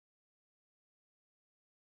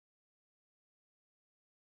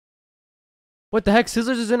What the heck?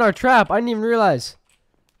 Scissors is in our trap. I didn't even realize.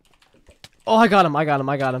 Oh, I got him.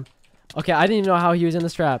 Okay, I didn't even know how he was in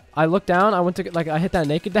this trap. I looked down. I went to I hit that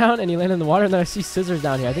naked down, and he landed in the water. And then I see Scissors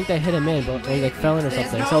down here. I think they hit him in, but he like fell in or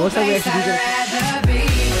something. So it looks like we actually do get.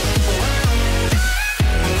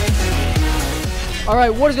 All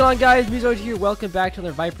right, what is going on, guys? MeeZoid here. Welcome back to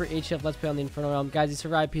another Viper HCF Let's Play on the Inferno Realm. Guys, the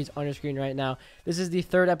survive piece on your screen right now. This is the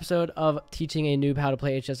third episode of teaching a noob how to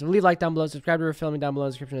play HCF. So leave a like down below, subscribe to Refilming down below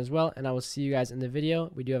in the description as well, and I will see you guys in the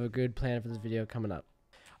video. We do have a good plan for this video coming up.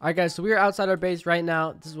 All right, guys, so we are outside our base right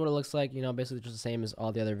now. This is what it looks like, you know, basically just the same as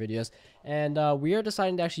all the other videos. And we are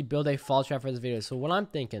deciding to actually build a fall trap for this video. So what I'm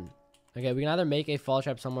thinking, okay, we can either make a fall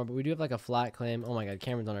trap somewhere, but we do have like a flat claim. Oh my god,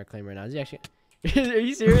 Cameron's on our claim right now. Is he actually... Are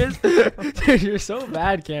you serious? Dude, you're so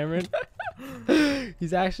bad, Cameron.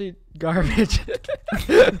 He's actually garbage.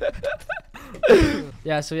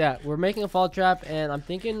 Yeah, we're making a fall trap, and I'm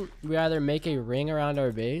thinking we either make a ring around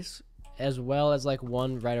our base as well as like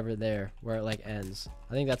one right over there where it like ends.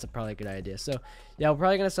 I think that's probably a good idea. So yeah, we're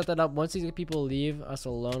probably gonna set that up. Once these people leave us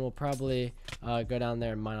alone, we'll probably go down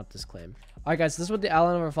there and mine up this claim. All right, guys, so this is what the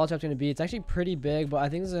outline of our fall trap is going to be. It's actually pretty big, but I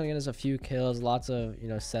think this is going to get us a few kills, lots of, you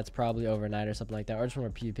know, sets probably overnight or something like that, or just when we're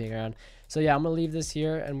PvPing around. So yeah, I'm going to leave this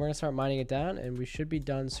here, and we're going to start mining it down, and we should be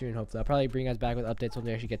done soon, hopefully. I'll probably bring you guys back with updates when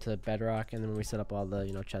we actually get to the bedrock, and then when we set up all the,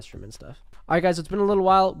 you know, chest room and stuff. All right, guys, so it's been a little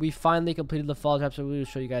while. We finally completed the fall trap, so we will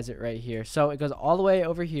show you guys it right here. So it goes all the way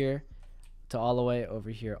over here to all the way over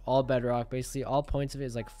here, all bedrock. Basically, all points of it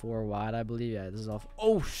is like 4 wide, I believe. Yeah, this is all.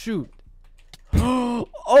 Oh, shoot.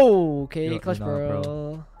 Oh, okay, clutch bro.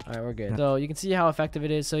 All right, we're good. So you can see how effective it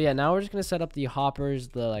is. So yeah, now we're just gonna set up the hoppers,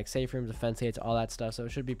 the like safe rooms, the fence gates, all that stuff. So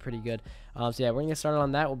it should be pretty good. So yeah, we're gonna get started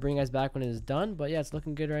on that. We'll bring you guys back when it is done. But yeah, it's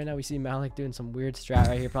looking good right now. We see Malik doing some weird strat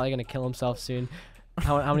right here, probably gonna kill himself soon.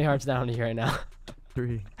 How many hearts down here right now?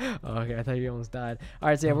 3. Oh, okay, I thought you almost died. All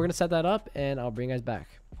right, so yeah, we're gonna set that up, and I'll bring you guys back.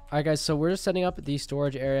 All right, guys, so we're just setting up the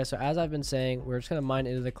storage area. So as I've been saying, we're just going to mine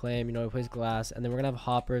into the claim, you know, replace glass, and then we're going to have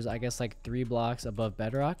hoppers, I guess, like 3 blocks above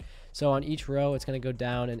bedrock. So on each row, it's going to go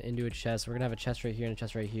down and into a chest. We're going to have a chest right here and a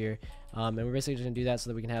chest right here. And we're basically just going to do that so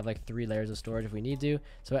that we can have like 3 layers of storage if we need to.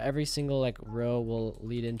 So every single like row will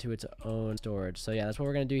lead into its own storage. So yeah, that's what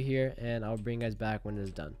we're going to do here, and I'll bring you guys back when it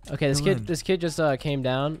is done. Okay, this kid just came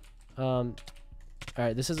down. All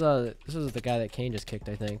right, this is the guy that Kane just kicked,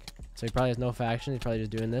 I think. So he probably has no faction. He's probably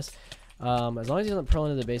just doing this. As long as he doesn't pearl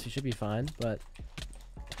into the base, we should be fine. But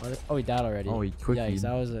oh, he died already. Oh, he quick. Yikes!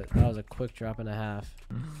 That was a quick drop and a half.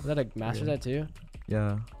 Was that a master set too?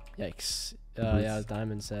 Yeah. Yikes. Yeah, it was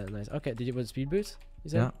diamond set. Nice. Okay, did you put speed boots? You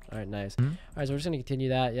said? Yeah. All right, nice. All right, so we're just gonna continue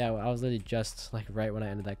that. Yeah, I was literally just like right when I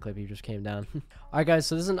ended that clip, he just came down. All right, guys,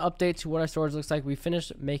 so this is an update to what our storage looks like. We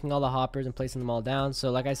finished making all the hoppers and placing them all down. So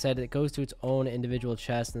like I said, it goes to its own individual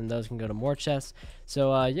chest, and those can go to more chests.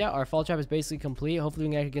 So yeah, our fall trap is basically complete. Hopefully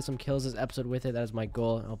we can actually get some kills this episode with it. That is my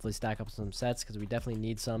goal. Hopefully stack up some sets, because we definitely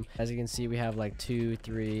need some. As you can see, we have like 2,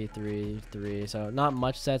 3, 3, 3. So not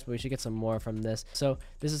much sets, but we should get some more from this. So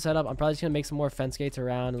this is set up. I'm probably just gonna make some more fence gates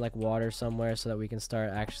around and like water somewhere so that we can start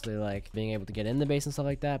actually like being able to get in the base and stuff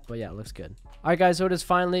like that. But yeah, it looks good. All right, guys, so it is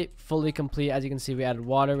finally fully complete. As you can see, we added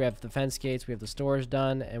water, we have the fence gates, we have the storage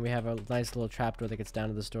done, and we have a nice little trapdoor that gets down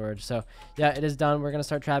to the storage. So yeah, it is done. We're gonna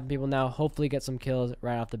start trapping people now, hopefully get some kills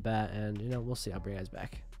right off the bat, and you know, we'll see. I'll bring you guys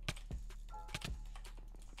back.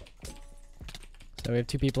 So we have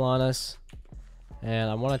 2 people on us, and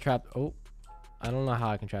I want to trap. Oh, I don't know how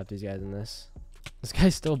I can trap these guys in this. This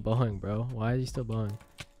guy's still bowing, bro. Why is he still bowing?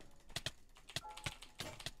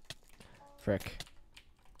 Frick.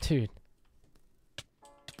 Dude.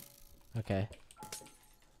 Okay.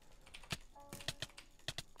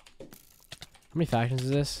 How many factions is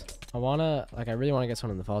this? I really wanna get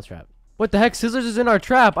someone in the fall trap. What the heck? Scissors is in our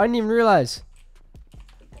trap. I didn't even realize.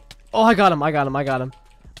 Oh, I got him.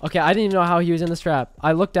 Okay, I didn't even know how he was in this trap.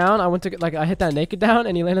 I looked down. I went to I hit that naked down,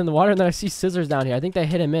 and he landed in the water, and then I see Scissors down here. I think they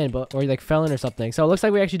hit him in, or he like fell in or something. So it looks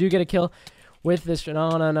like we actually do get a kill with this. No.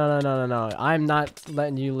 I'm not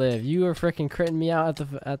letting you live. You were freaking critting me out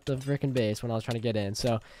at the freaking base when I was trying to get in.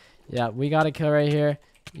 So yeah, we got a kill right here.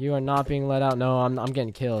 You are not being let out. No, I'm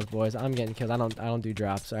getting kills, boys. I'm getting kills. I don't do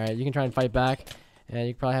drops. All right, you can try and fight back, and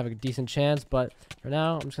you probably have a decent chance. But for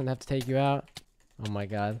now, I'm just gonna have to take you out. Oh my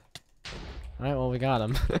god. All right, well, we got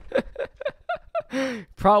him.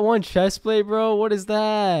 Prot 1 chestplate, bro. What is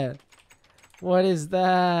that? What is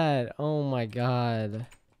that? Oh my god.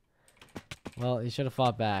 Well, he should have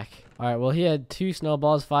fought back. All right, well, he had 2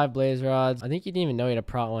 snowballs, 5 blaze rods. I think he didn't even know he had a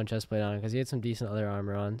Prot 1 chestplate on, because he had some decent other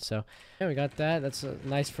armor on. So yeah, we got that. That's a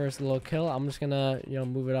nice first little kill. I'm just gonna, you know,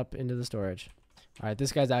 move it up into the storage. All right,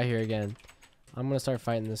 this guy's out here again. I'm gonna start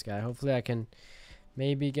fighting this guy. Hopefully I can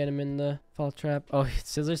Maybe get him in the fall trap. Oh,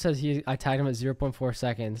 Sizzler says I tagged him at 0.4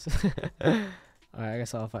 seconds. Alright, I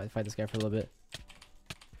guess I'll fight this guy for a little bit.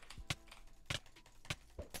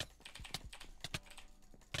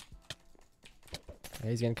 Okay,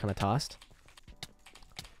 he's getting kind of tossed.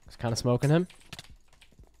 Just kind of smoking him.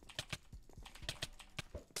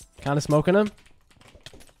 Kind of smoking him.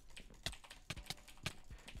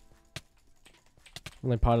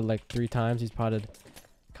 Only potted like 3 times. He's potted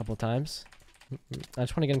a couple times. I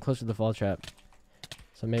just want to get him closer to the fall trap.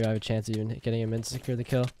 So maybe I have a chance of even getting him in to secure the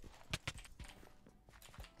kill.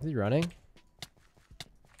 Is he running?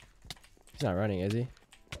 He's not running, is he?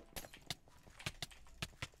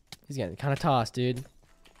 He's getting kind of tossed, dude.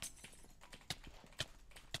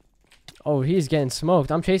 Oh, he's getting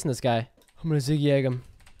smoked. I'm chasing this guy. I'm gonna ziggy egg him.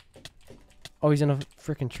 Oh, he's in a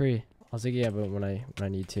freaking tree. I'll ziggy egg him when I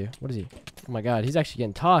need to. What is he? Oh my god, he's actually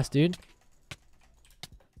getting tossed, dude.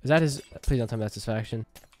 Is that his? Please don't tell me that's his faction.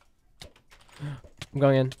 I'm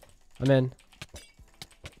going in. I'm in.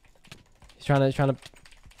 He's trying to.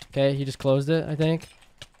 Okay, he just closed it, I think.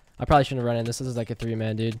 I probably shouldn't have run in this. This is like a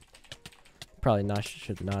 3-man, dude. Probably not.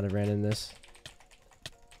 Should not have ran in this.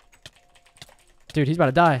 Dude, he's about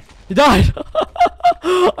to die. He died!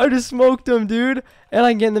 I just smoked him, dude. And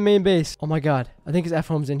I can get in the main base. Oh my god. I think his F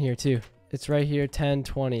home's in here, too. It's right here, 10,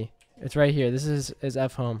 20. It's right here. This is his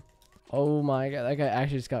F home. Oh my god. That guy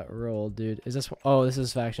actually just got rolled, dude. Is this... Oh, this is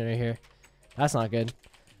his faction right here. That's not good.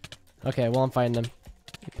 Okay, well, I'm fighting them.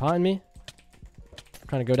 You potting me? I'm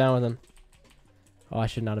trying to go down with him. Oh, I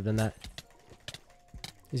should not have done that.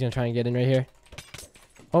 He's gonna try and get in right here.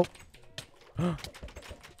 Oh. Oh.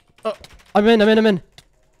 I'm in.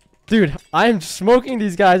 Dude, I'm smoking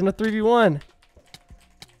these guys in a 3v1.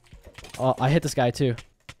 Oh, I hit this guy too.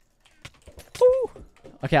 Woo.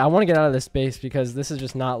 Okay, I want to get out of this space because this is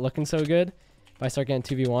just not looking so good. If I start getting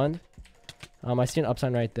 2v1. I see an up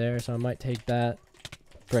sign right there, so I might take that.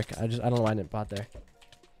 Frick, I don't know why I didn't bot there.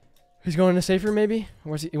 He's going to safer maybe?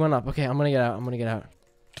 Where's he? He went up. Okay, I'm gonna get out.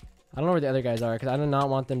 I don't know where the other guys are because I do not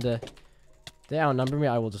want them to... If they outnumber me,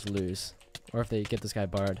 I will just lose. Or if they get this guy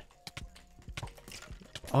barred.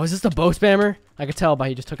 Oh, is this the bow spammer? I could tell by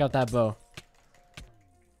he just took out that bow.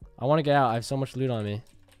 I want to get out. I have so much loot on me.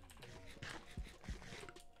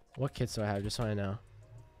 What kits do I have? Just so I know.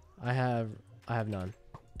 I have none.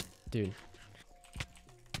 Dude.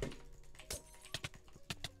 I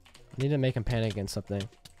need to make him panic against something.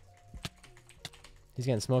 He's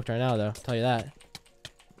getting smoked right now, though. I'll tell you that.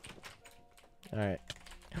 Alright.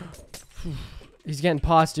 He's getting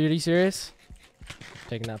pots, dude. Are you serious?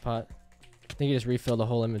 Taking that pot. I think he just refilled the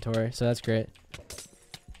whole inventory, so that's great.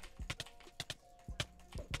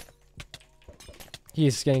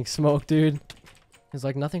 He's getting smoked, dude. There's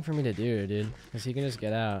like nothing for me to do, dude. Because he can just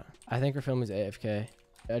get out. I think Refilming's AFK.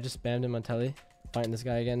 I just spammed him on telly. Fighting this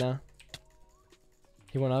guy again now.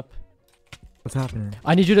 He went up. What's happening?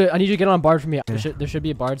 I need you to get on bard for me. Yeah. There should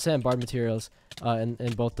be a bard set and bard materials in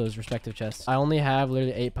both those respective chests. I only have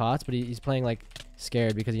literally 8 pots, but he's playing like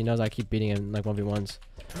scared because he knows I keep beating him in like 1v1s.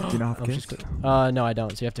 Do you not have kits? No, I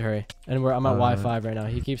don't. So you have to hurry. And I'm at Y5 right now.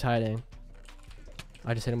 He keeps hiding.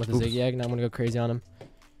 I just hit him with a ziggy egg. Now I'm gonna go crazy on him.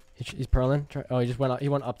 He's purling. Oh, he just went up. He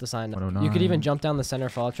went up the sign. You could even jump down the center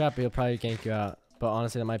fall trap, but he'll probably gank you out. But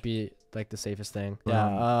honestly, that might be like the safest thing.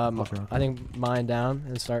 Yeah. I think mine down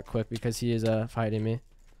and start quick because he is fighting me.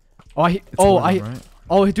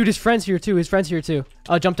 Oh, dude, his friend's here too.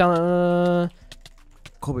 Jump down.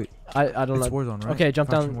 Colby. I don't know. It's Warzone, right? Okay, jump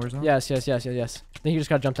down. Warzone? Yes. I think you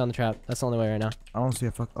just gotta jump down the trap. That's the only way right now. I don't see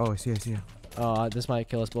a fuck. Oh, I see. Oh, this might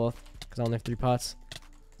kill us both because I only have 3 pots.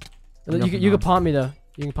 You can pot me though.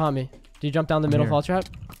 You can pot me. Do you jump down the middle fall trap?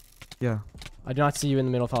 Yeah. I do not see you in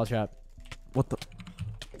the middle fall trap. What the?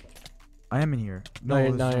 I am in here. No,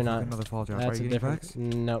 you're not. Another fall trap. That's Are you a different.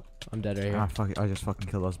 Nope, I'm dead right here. Ah, fuck it. I just fucking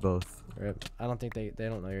killed us both. Rip. I don't think they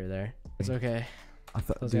don't know you're there. It's okay. I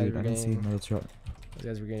thought, dude, I didn't see another trap. Those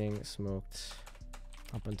guys were getting smoked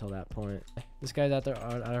up until that point. This guy's out there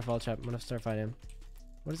at our fall trap. I'm gonna start fighting him.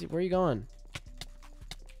 What is he? Where are you going?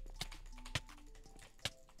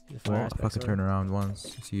 Well, I fucking turned around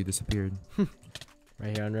once. See you disappeared.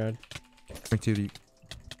 Right here on road. Activity.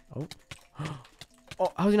 Oh.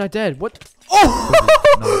 Oh, how's he not dead? What?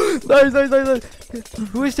 Oh! Nice.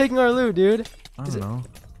 Who is taking our loot, dude? I don't know.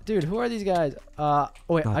 Dude, who are these guys? Oh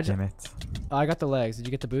wait, damn it. I got the legs. Did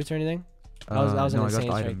you get the boots or anything? That was an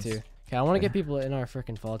insane strike too. Okay, I want to get people in our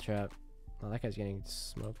freaking fall trap. Oh, that guy's getting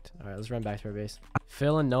smoked. All right, let's run back to our base.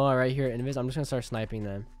 Phil and Noah right here at Invis. I'm just gonna start sniping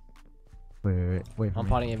them. Wait. I'm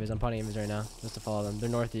potting Invis right now just to follow them. They're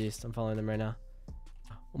northeast. I'm following them right now.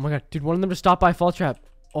 Oh my god, dude, one of them just stopped by fall trap.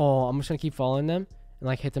 Oh, I'm just gonna keep following them and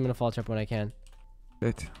like hit them in a fall trap when I can.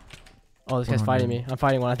 It. Oh, this guy's fighting me. I'm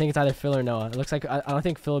fighting one. I think it's either Phil or Noah. It looks like I don't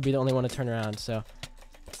think Phil would be the only one to turn around. So.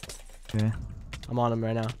 Okay. I'm on him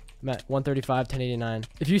right now. I'm at 135, 1089.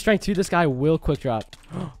 If you strength 2, this guy will quick drop.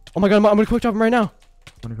 Oh my god, I'm gonna quick drop him right now.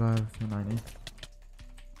 25, 90.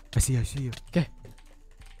 I see you. Okay.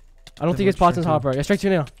 I don't think it's pots and hopper. I strength 2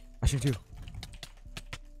 now. I shoot you.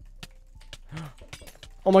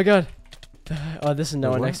 Oh my god. Oh, this is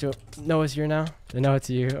Noah next to it. Noah's here now. They know it's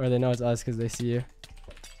you, or they know it's us because they see you.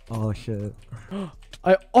 Oh shit.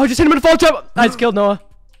 I just hit him in a fall trap. I just killed Noah.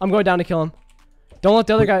 I'm going down to kill him. Don't let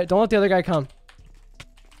the other guy. Don't let the other guy come.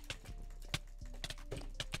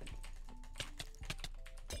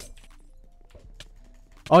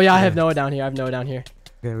 Oh yeah, I have Noah down here. Okay,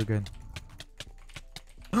 we're good.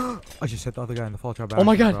 I just hit the other guy in the fall trap. Oh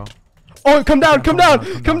my god. Bro. Oh, come down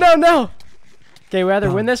now. Okay, we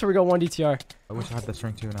either win this or we go 1 DTR. I wish I had the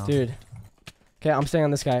strength 2 now. Dude. Okay, I'm staying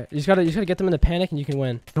on this guy. You just gotta get them in the panic and you can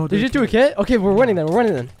win. No, did you just do a kit? Okay, we're winning then.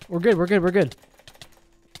 We're good.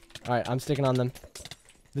 Alright, I'm sticking on them.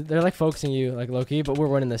 They're like focusing you, like low-key, but we're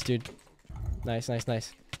winning this, dude. Nice.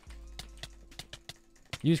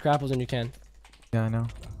 Use grapples when you can. Yeah, I know.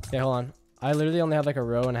 Okay, hold on. I literally only have like a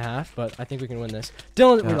row and a half, but I think we can win this.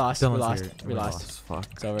 Dylan, we lost. We lost. Fuck.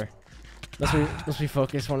 It's over. Let's be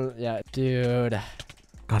focused. Yeah, dude.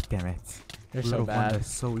 God damn it. They're so bad.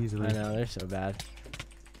 So easily. I know, they're so bad.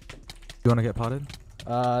 You wanna get potted?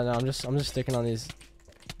 No, I'm just sticking on these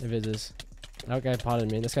invises. That guy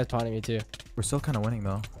potted me. This guy's potting me too. We're still kind of winning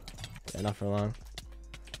though. Yeah, not for long.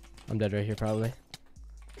 I'm dead right here probably.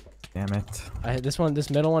 Damn it. This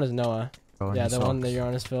middle one is Noah. Oh, yeah, the one that you're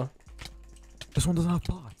on is Phil. This one doesn't have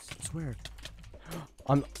pots. It's weird.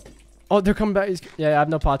 Oh, they're coming back. Yeah, I have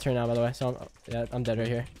no pots right now, by the way. So I'm dead right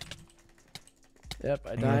here. Yep,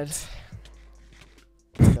 I died.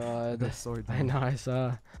 God. I know, I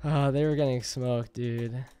saw. Oh, they were getting smoked,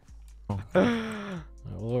 dude. Oh.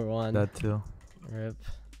 We're 1. Dead too. Rip.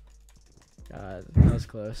 God, that was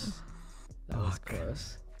close. That was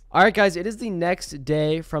close. Alright guys, it is the next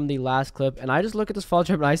day from the last clip, and I just look at this fall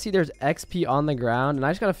trap and I see there's XP on the ground, and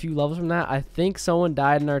I just got a few levels from that. I think someone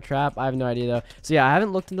died in our trap. I have no idea though. So yeah, I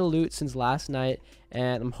haven't looked into loot since last night,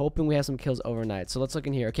 and I'm hoping we have some kills overnight. So let's look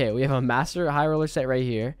in here. Okay, we have a master high roller set right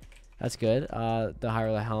here. That's good. The high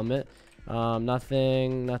roller helmet.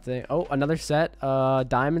 Nothing. Oh, another set.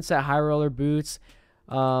 Diamond set, high roller boots.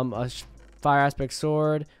 A fire aspect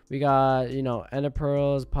sword. We got, ender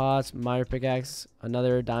pearls, pots, minor pickaxe,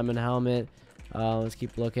 another diamond helmet. Let's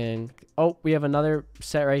keep looking. Oh, we have another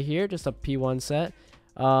set right here, just a P1 set.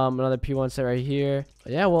 Another P1 set right here.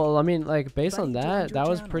 Yeah, well, I mean, like, based on that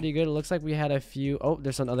was pretty good. It looks like we had a few. Oh,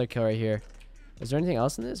 there's another kill right here. Is there anything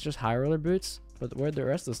else in this? Just high roller boots? But where'd the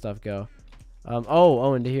rest of the stuff go?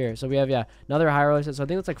 Into here. So we have, another high roller set. So I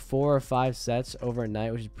think it's like 4 or 5 sets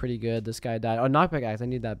overnight, which is pretty good. This guy died. Oh, knockback axe. I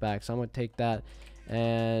need that back. So I'm going to take that.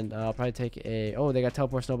 And I'll probably take a... Oh, they got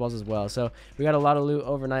teleport snowballs as well. So we got a lot of loot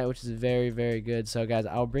overnight, which is very, very good. So, guys,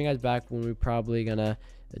 I'll bring you guys back when we're probably going to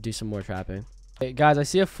do some more trapping. Hey, guys, I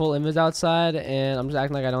see a full invis outside, and I'm just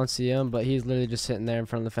acting like I don't see him. But he's literally just sitting there in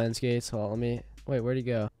front of the fence gate. So let me... Wait, where'd he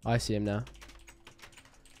go? Oh, I see him now.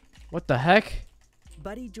 What the heck?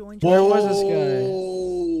 Buddy joined. Where was this guy?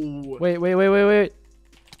 Wait.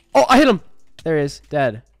 Oh, I hit him. There he is,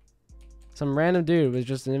 dead. Some random dude was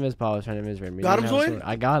just an invis pile was trying to invis me. Got him, Zoid?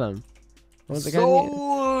 I got him. What was the guy?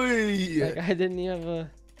 That guy didn't even have a...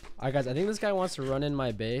 Alright, guys, I think this guy wants to run in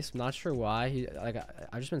my base. I'm not sure why.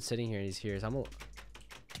 I've just been sitting here and he's here. So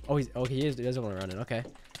I'm he is. He doesn't want to run in. Okay.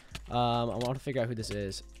 I want to figure out who this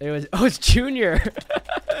is. It's Junior.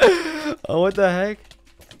 Oh, what the heck?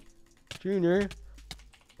 Junior.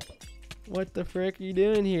 What the frick are you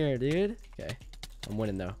doing here, dude? Okay. I'm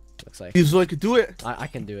winning though. Looks like. MeeZoid could do it. I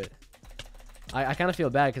can do it. I kind of feel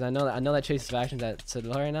bad because I know that Chase's faction's at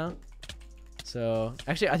Citadel right now. So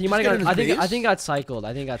actually, I think he might have got. I think got cycled.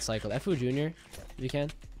 Fu Junior, if you can.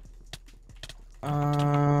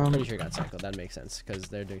 Pretty sure he got cycled. That makes sense because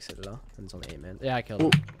they're doing Citadel and it's only 8 man. Yeah, I killed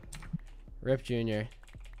him. Rip Junior.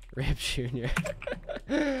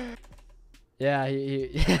 Yeah,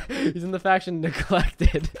 he's in the faction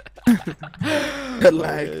neglected. Good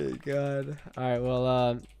lag. Oh, God. All right,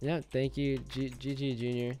 well, yeah, thank you, GG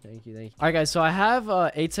Junior. Thank you. All right, guys, so I have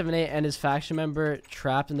 878 and his faction member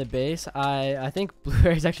trapped in the base. I think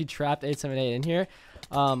Blueberry's actually trapped 878 in here.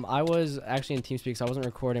 I was actually in TeamSpeak, so I wasn't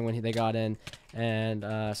recording when they got in. And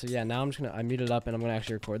so yeah, now I muted up and I'm gonna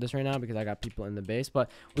actually record this right now because I got people in the base.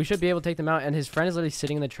 But we should be able to take them out. And his friend is literally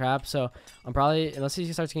sitting in the trap, so I'm probably, unless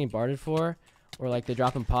he starts getting barded for, or like they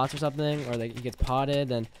drop him pots or something, or like he gets potted,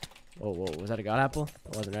 then whoa, was that a god apple?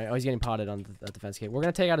 It wasn't, right? Oh, he's getting potted on the defense gate. We're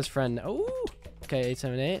gonna take out his friend. Oh, Okay,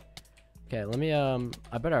 878. Okay, let me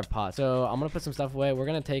I better have pot. So I'm gonna put some stuff away. We're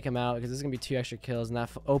gonna take him out because this is gonna be 2 extra kills, and that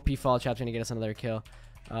OP fall trap's gonna get us another kill.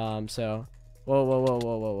 So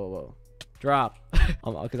whoa, drop.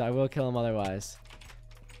 Because I will kill him otherwise.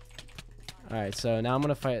 All right, so now I'm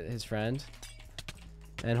gonna fight his friend,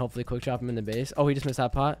 and hopefully quick drop him in the base. Oh, he just missed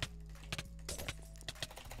that pot.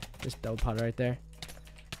 Just double pot right there.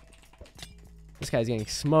 This guy's getting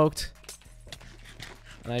smoked.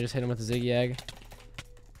 And I just hit him with a ziggy egg.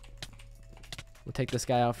 We'll take this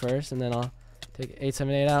guy out first, and then I'll take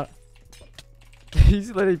 878 out. He's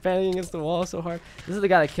literally banging against the wall so hard. This is the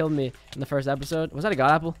guy that killed me in the first episode. Was that a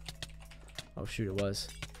god apple? Oh shoot, it was.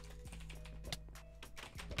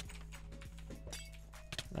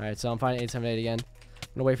 Alright, so I'm finding 878 again. I'm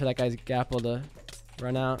gonna wait for that guy's gapple to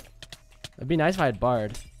run out. It'd be nice if I had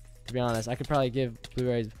Bard, to be honest. I could probably give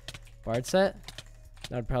Blueberry's Bard set.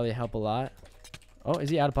 That would probably help a lot. Oh, is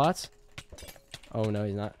he out of pots? Oh no,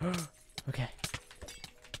 he's not. Okay.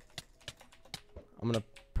 I'm gonna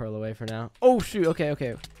pearl away for now. Oh shoot,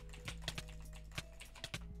 okay.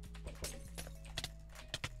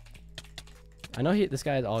 I know this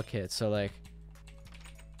guy has all kits, so like,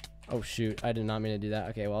 oh shoot, I did not mean to do that.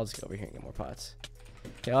 Okay, well I'll just go over here and get more pots.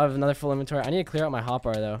 Okay, I'll have another full inventory. I need to clear out my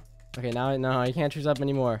hotbar though. Okay, now no, you can't choose up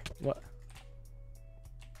anymore. What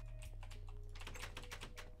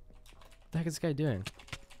the heck is this guy doing?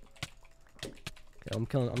 Okay, I'm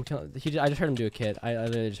killing. I just heard him do a kit. I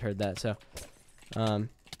literally just heard that. So, oh,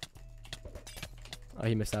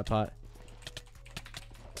 he missed that pot.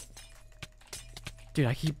 Dude,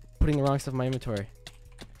 I keep putting the wrong stuff in my inventory.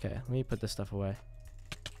 Okay, let me put this stuff away.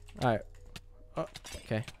 All right. Oh,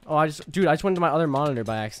 okay. Oh, I just went to my other monitor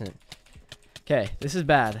by accident. Okay, this is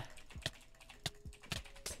bad.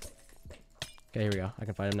 Okay, here we go. I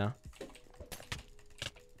can fight him now.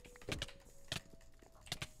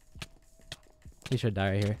 He should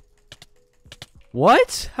die right here.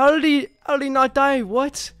 What? How did he not die?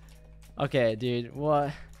 What? Okay, dude.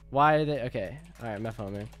 What? Why are they? Okay. All right,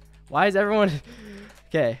 Refilming. Why is everyone?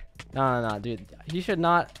 Okay. No, dude. He should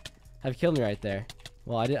not have killed me right there.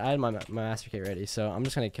 Well, I had my master kit ready, so I'm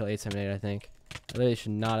just gonna kill 878. I think. I literally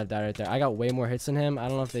should not have died right there. I got way more hits than him. I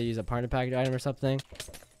don't know if they use a partner package item or something.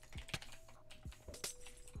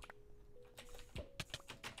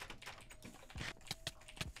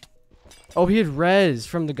 Oh, he had res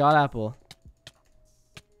from the god apple.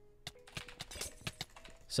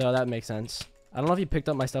 So that makes sense. I don't know if he picked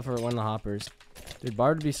up my stuff or one of the hoppers. Dude,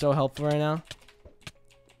 Bard would be so helpful right now.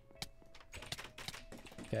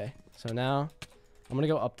 Okay, so now I'm gonna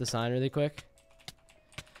go up the sign really quick.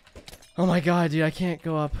 Oh my god, dude, I can't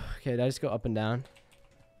go up. Okay, did I just go up and down?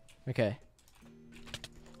 Okay.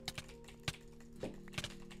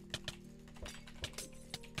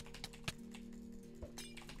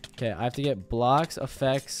 Okay, I have to get blocks,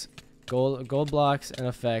 effects, gold blocks, and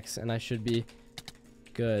effects, and I should be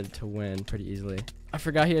good to win pretty easily. I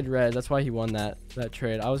forgot he had red. That's why he won that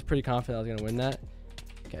trade. I was pretty confident I was gonna win that.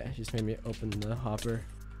 Okay, he just made me open the hopper.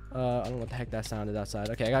 I don't know what the heck that sounded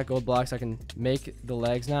outside. Okay, I got gold blocks. I can make the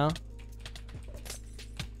legs now.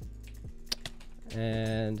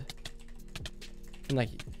 And like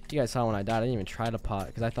you guys saw when I died, I didn't even try to pot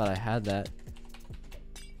because I thought I had that.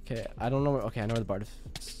 Okay, I don't know. Okay, I know where the Bard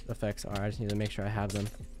effects are. I just need to make sure I have them.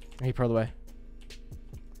 He pearled away.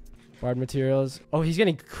 Bard materials. Oh, he's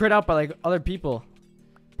getting crit out by like other people.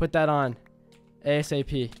 Put that on.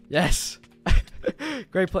 ASAP. Yes.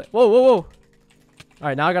 Great play. Whoa. All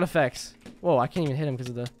right, now I got effects. Whoa, I can't even hit him because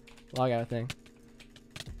of the log out thing.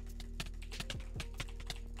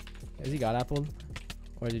 Is he got appled?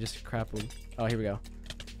 Or is he just crappled? Oh, here we go.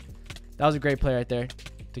 That was a great play right there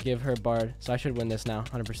to give her Bard. So I should win this now,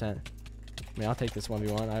 100%. I mean, I'll take this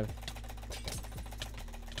 1v1. I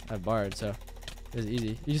have Bard, so it's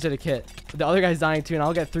easy. You just did a kit. The other guy's dying too, and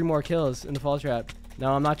I'll get 3 more kills in the fall trap.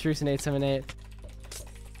 No, I'm not trucing 878.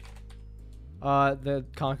 The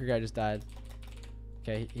Conquer guy just died.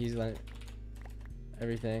 Okay, he's like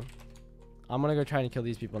everything. I'm gonna go try and kill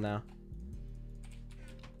these people now.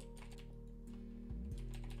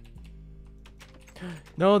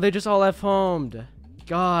 No, they just all left homed.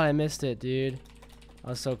 God, I missed it, dude. I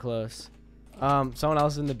was so close. Someone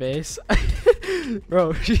else in the base.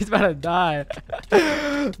 Bro, she's about to die.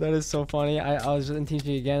 That is so funny. I was in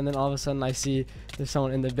TeamSpeak again, and then all of a sudden I see there's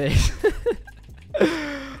someone in the base.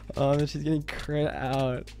 And she's getting crit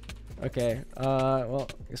out. Okay, well,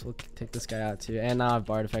 I guess we'll take this guy out too. And now I have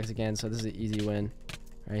Bard effects again, so this is an easy win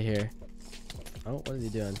right here. Oh, what is he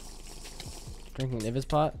doing? Drinking an Invis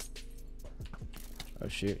pot? Oh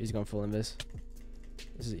shoot, he's going full Invis.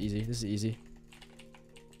 This is easy.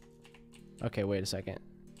 Okay, wait a second.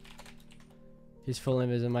 He's full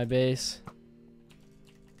invis in my base.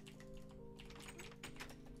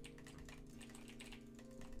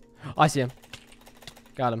 Oh, I see him.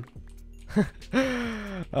 Got him.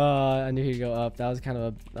 I knew he'd go up. That was kind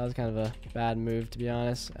of a bad move, to be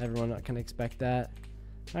honest. Everyone can expect that.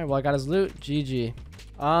 All right, well, I got his loot. GG.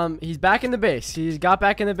 He's back in the base. He's got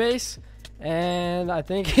back in the base, and I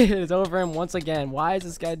think it is over him once again. Why is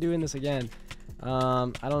this guy doing this again?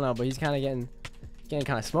 I don't know, but he's kind of getting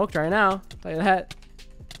kind of smoked right now. I'll tell you that.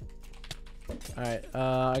 All right,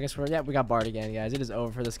 I guess we got barred again, guys. It is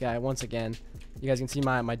over for this guy once again. You guys can see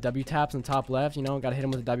my W taps in the top left. You know, gotta hit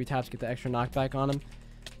him with the W taps, get the extra knockback on him.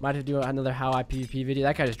 Might have to do another how I PvP video.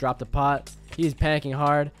 That guy just dropped the pot. He's panicking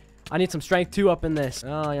hard. I need some strength 2 up in this.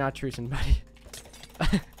 Oh, you're not trucing, buddy.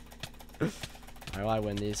 Alright, well, I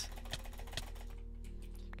win these.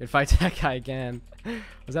 Good fight to that guy again.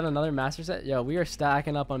 Was that another master set? Yo, we are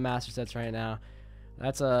stacking up on master sets right now.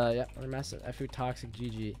 That's yeah, another master. FU Toxic,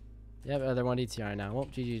 GG. Yep, other one ETR now. Well,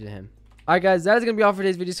 GG to him. Alright guys, that is going to be all for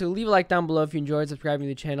today's video, so leave a like down below if you enjoyed, subscribing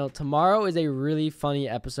to the channel. Tomorrow is a really funny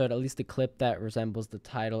episode, at least the clip that resembles the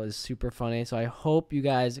title is super funny, so I hope you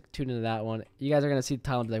guys tune into that one. You guys are going to see the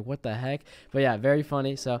title and be like, what the heck? But yeah, very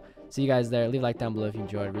funny, so see you guys there. Leave a like down below if you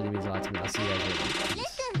enjoyed, it really means a lot to me. I'll see you guys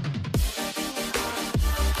later.